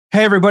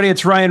Hey, everybody,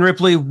 it's Ryan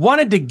Ripley.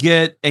 Wanted to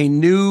get a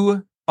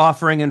new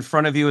offering in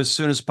front of you as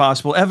soon as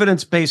possible,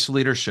 evidence-based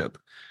leadership.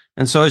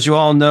 And so, as you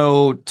all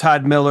know,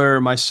 Todd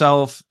Miller,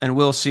 myself, and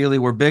Will Seeley,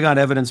 we're big on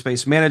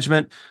evidence-based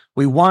management.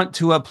 We want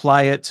to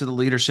apply it to the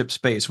leadership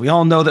space. We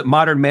all know that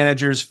modern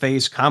managers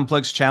face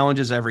complex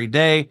challenges every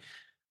day.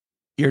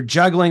 You're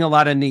juggling a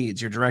lot of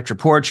needs, your direct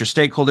reports, your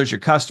stakeholders, your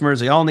customers,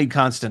 they all need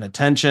constant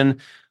attention.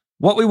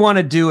 What we want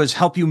to do is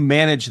help you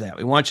manage that.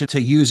 We want you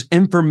to use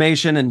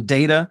information and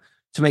data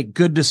to make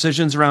good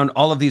decisions around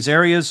all of these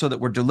areas so that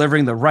we're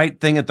delivering the right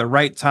thing at the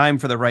right time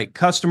for the right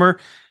customer.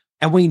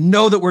 And we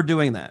know that we're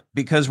doing that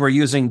because we're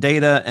using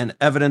data and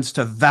evidence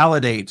to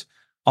validate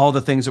all the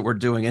things that we're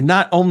doing. And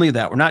not only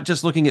that, we're not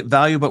just looking at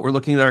value, but we're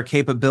looking at our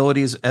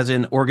capabilities as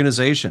an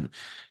organization.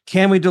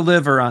 Can we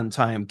deliver on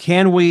time?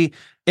 Can we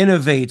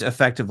innovate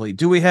effectively?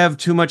 Do we have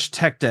too much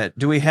tech debt?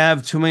 Do we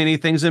have too many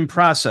things in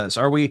process?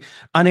 Are we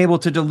unable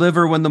to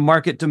deliver when the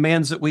market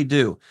demands that we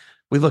do?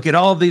 We look at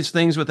all of these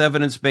things with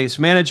evidence-based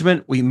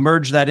management. We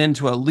merge that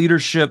into a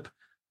leadership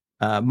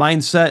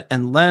mindset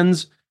and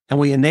lens, and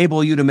we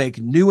enable you to make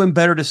new and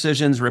better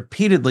decisions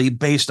repeatedly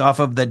based off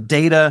of the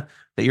data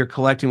that you're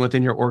collecting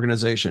within your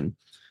organization.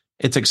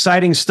 It's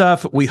exciting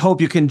stuff. We hope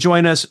you can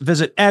join us.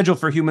 Visit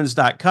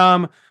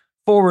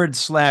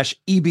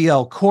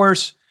agileforhumans.com/EBL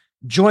course.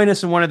 Join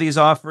us in one of these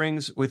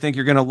offerings. We think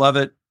you're going to love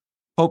it.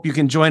 Hope you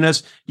can join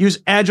us. Use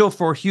Agile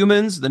for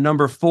Humans, the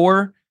number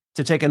 4,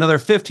 to take another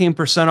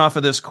 15% off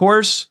of this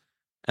course.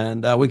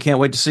 And we can't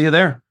wait to see you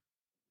there.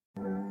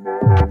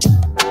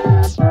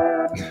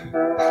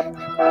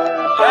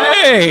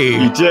 Hey!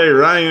 DJ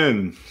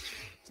Ryan.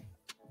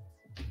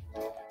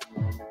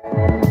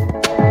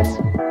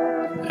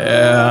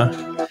 Yeah.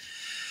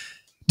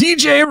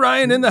 DJ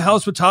Ryan in the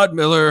house with Todd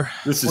Miller.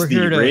 This is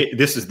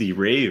the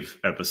rave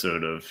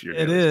episode of your.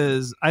 It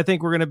is. I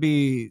think we're going to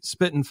be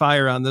spitting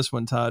fire on this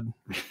one, Todd.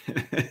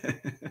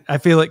 I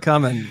feel it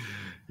coming.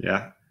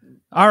 Yeah.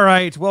 All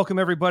right. Welcome,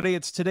 everybody.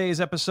 It's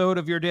today's episode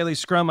of Your Daily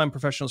Scrum. I'm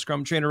professional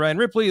Scrum trainer Ryan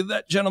Ripley.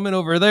 That gentleman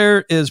over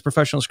there is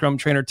professional Scrum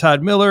trainer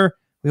Todd Miller.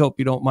 We hope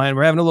you don't mind.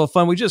 We're having a little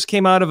fun. We just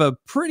came out of a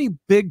pretty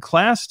big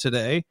class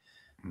today.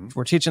 Mm-hmm.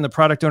 We're teaching the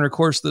product owner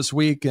course this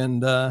week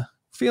and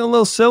feeling a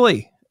little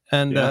silly.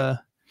 And so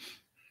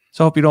I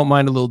hope you don't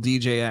mind a little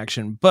DJ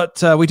action.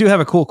 But we do have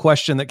a cool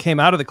question that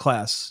came out of the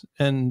class.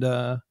 And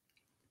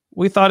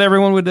we thought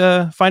everyone would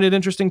find it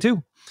interesting,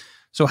 too.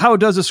 So how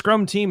does a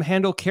Scrum team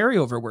handle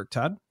carryover work,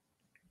 Todd?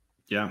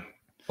 Yeah.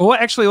 Well,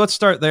 actually, let's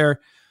start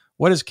there.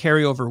 What is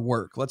carryover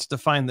work? Let's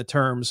define the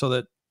term so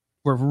that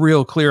we're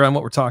real clear on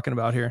what we're talking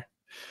about here.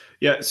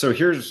 Yeah. So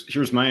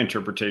here's my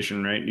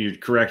interpretation, right? You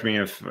correct me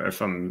if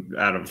I'm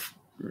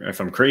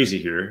crazy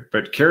here,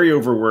 but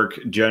carryover work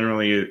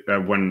generally,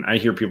 when I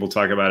hear people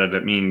talk about it,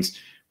 it means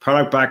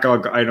product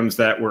backlog items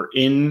that were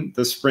in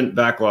the sprint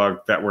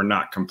backlog that were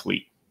not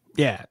complete.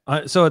 Yeah.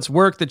 So it's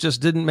work that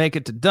just didn't make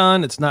it to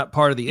done. It's not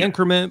part of the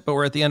increment, but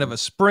we're at the end of a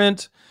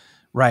sprint.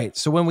 Right.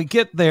 So when we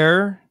get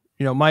there,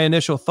 my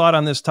initial thought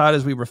on this, Todd,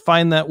 is we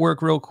refine that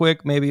work real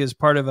quick, maybe as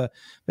part of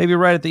maybe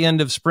right at the end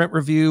of sprint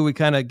review, we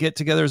kind of get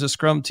together as a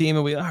Scrum team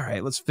and all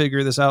right, let's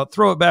figure this out,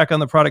 throw it back on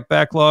the product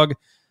backlog.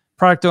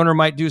 Product owner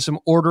might do some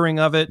ordering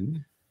of it.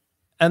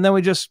 And then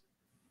we just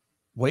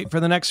wait for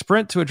the next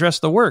sprint to address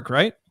the work,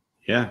 right?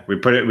 Yeah. We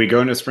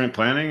go into sprint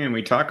planning and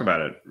we talk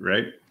about it,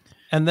 right?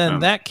 And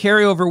then that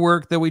carryover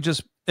work that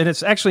and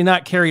it's actually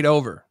not carried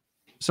over.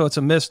 So it's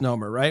a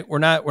misnomer, right? We're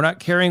not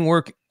carrying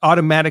work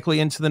automatically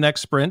into the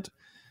next sprint,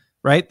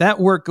 right? That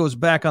work goes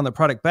back on the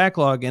product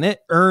backlog and it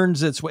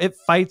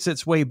fights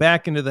its way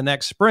back into the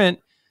next sprint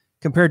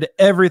compared to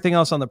everything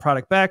else on the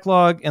product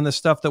backlog and the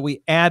stuff that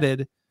we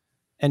added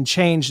and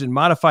changed and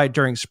modified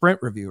during sprint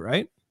review,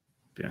 right?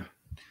 Yeah.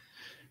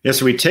 Yeah.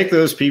 So we take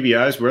those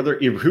PBIs,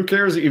 who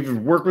cares if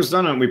work was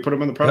done on, we put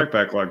them in the product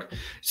backlog.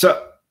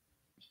 So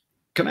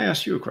can I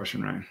ask you a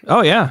question, Ryan?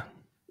 Oh yeah.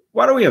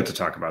 Why do we have to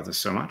talk about this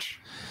so much?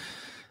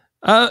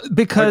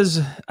 Because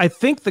I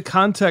think the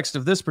context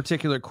of this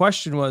particular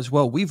question was,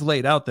 well, we've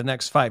laid out the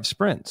next 5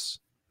 sprints.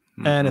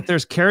 Mm-hmm. And if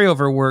there's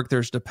carryover work,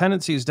 there's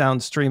dependencies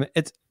downstream.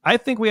 I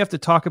think we have to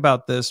talk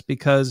about this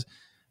because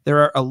there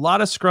are a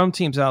lot of Scrum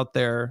teams out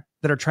there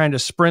that are trying to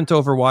sprint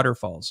over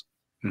waterfalls.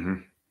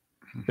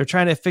 Mm-hmm. They're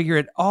trying to figure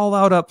it all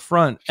out up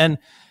front. And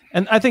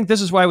I think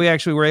this is why we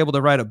actually were able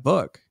to write a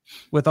book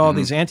with all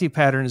these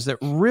anti-patterns that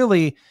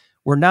really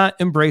were not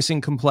embracing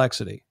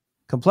complexity.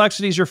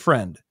 Complexity is your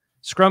friend.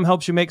 Scrum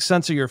helps you make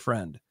sense of your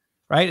friend,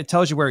 right? It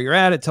tells you where you're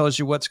at. It tells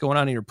you what's going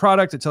on in your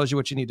product. It tells you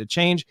what you need to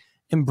change.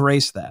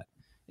 Embrace that.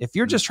 If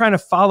you're just trying to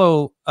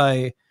follow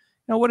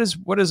what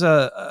is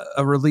a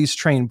release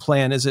train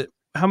plan? Is it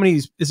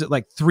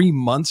like 3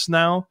 months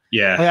now?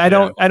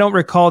 Yeah. I don't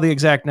recall the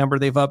exact number.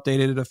 They've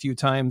updated it a few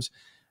times.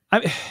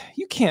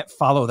 You can't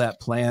follow that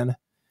plan.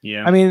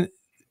 Yeah. I mean,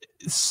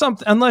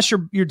 unless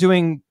you're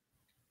doing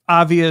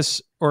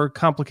obvious or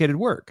complicated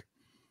work.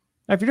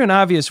 Now, if you're doing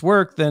obvious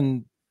work,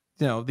 then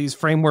these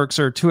frameworks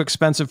are too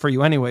expensive for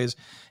you anyways.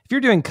 If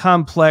you're doing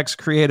complex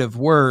creative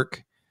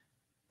work,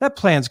 that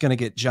plan's going to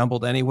get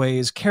jumbled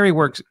anyways.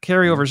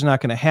 Carryover is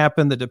not going to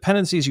happen. The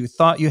dependencies you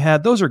thought you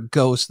had, those are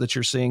ghosts that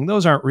you're seeing.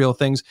 Those aren't real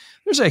things.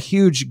 There's a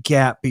huge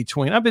gap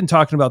between, I've been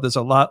talking about this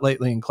a lot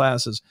lately in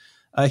classes,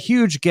 a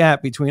huge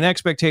gap between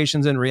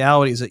expectations and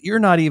realities that you're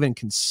not even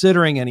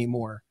considering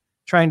anymore,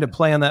 trying to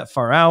plan that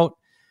far out.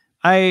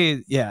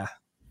 I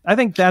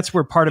think that's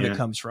where part of it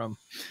comes from.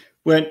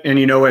 Well, and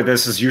you know what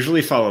this is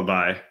usually followed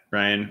by,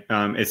 Ryan?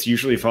 It's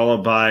usually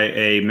followed by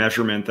a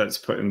measurement that's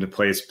put into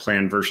place,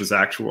 plan versus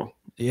actual.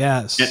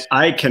 Yes. And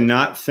I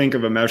cannot think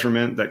of a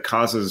measurement that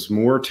causes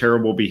more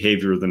terrible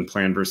behavior than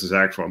plan versus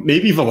actual.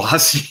 Maybe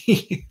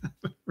velocity,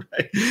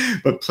 right?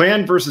 But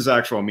plan versus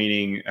actual,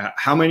 meaning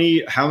how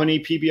many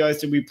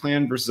PBIs did we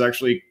plan versus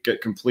actually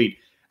get complete?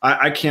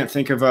 I can't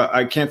think of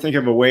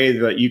a way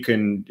that you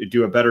can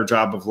do a better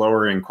job of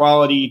lowering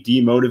quality,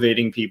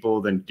 demotivating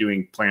people than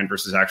doing plan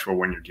versus actual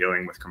when you're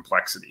dealing with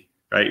complexity,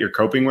 right? You're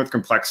coping with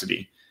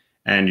complexity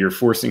and you're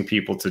forcing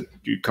people to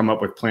come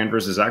up with plan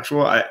versus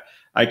actual.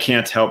 I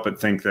can't help but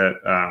think that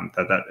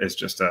that is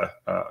just a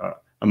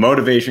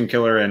motivation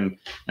killer, and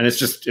it's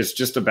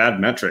just a bad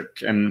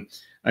metric. And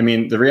I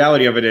mean, the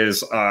reality of it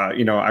is,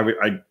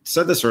 I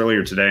said this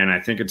earlier today, and I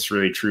think it's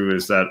really true,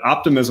 is that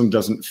optimism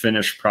doesn't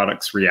finish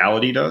products,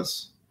 reality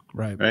does.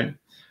 Right.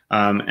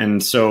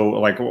 And so,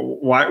 like,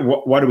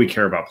 why do we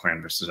care about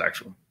plan versus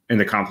actual in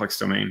the complex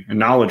domain and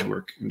knowledge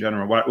work in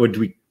general? What do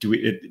we?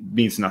 It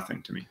means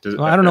nothing to me.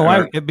 I don't know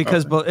why.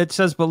 Because it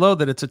says below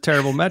that it's a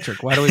terrible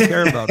metric. Why do we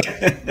care about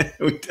it?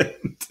 We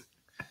didn't.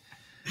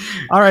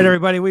 All right,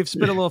 everybody, we've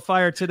spit a little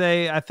fire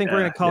today. I think we're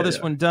going to call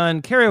this one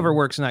done. Carryover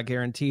work's not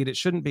guaranteed. It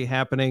shouldn't be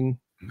happening.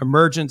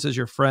 Emergence is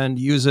your friend.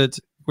 Use it.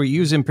 We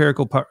use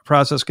empirical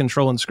process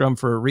control in Scrum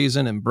for a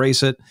reason.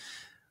 Embrace it.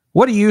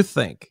 What do you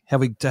think? Have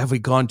we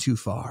gone too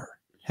far?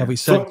 Have we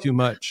said too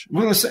much?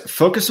 Well,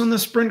 focus on the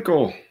sprint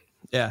goal.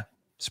 Yeah.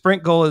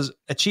 Sprint goal is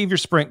achieve your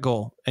sprint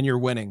goal and you're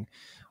winning.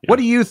 Yeah. What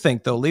do you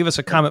think, though? Leave us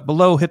a comment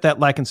below. Hit that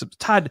like and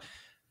subscribe. Todd,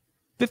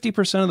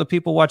 50% of the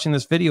people watching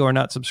this video are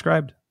not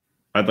subscribed.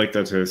 I'd like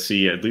that to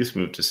see at least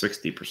move to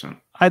 60%.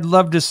 I'd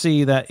love to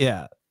see that.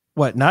 Yeah.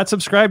 What? Not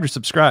subscribed or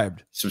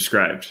subscribed?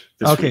 Subscribed.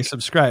 Okay, week.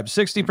 Subscribed.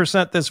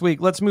 60% this week.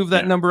 Let's move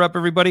that number up,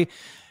 everybody.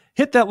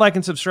 Hit that like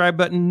and subscribe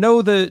button.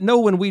 Know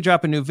when we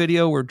drop a new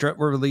video, we're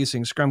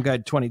releasing Scrum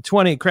Guide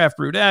 2020, Craft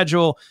Brewed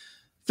Agile,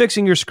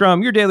 fixing your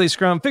Scrum, your daily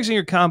Scrum, fixing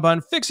your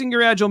Kanban, fixing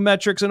your Agile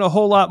metrics, and a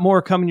whole lot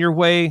more coming your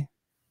way.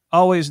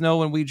 Always know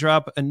when we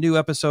drop a new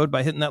episode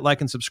by hitting that like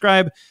and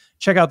subscribe.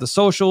 Check out the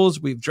socials.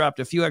 We've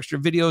dropped a few extra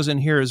videos in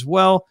here as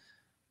well.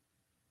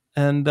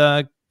 And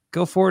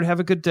go forward. Have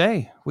a good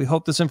day. We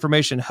hope this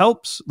information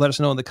helps. Let us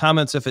know in the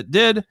comments if it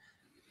did.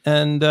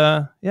 And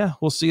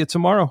we'll see you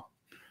tomorrow.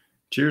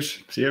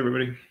 Cheers. See you,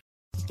 everybody.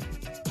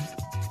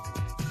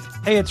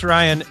 Hey, it's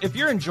Ryan. If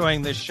you're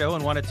enjoying this show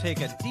and want to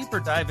take a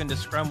deeper dive into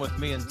Scrum with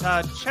me and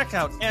Todd, check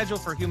out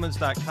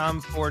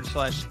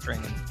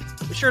agileforhumans.com/training.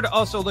 Be sure to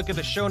also look at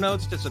the show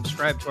notes to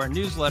subscribe to our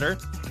newsletter,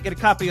 get a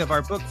copy of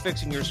our book,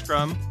 Fixing Your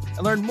Scrum,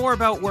 and learn more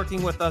about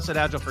working with us at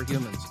Agile for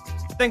Humans.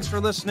 Thanks for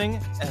listening,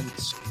 and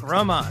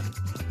Scrum on.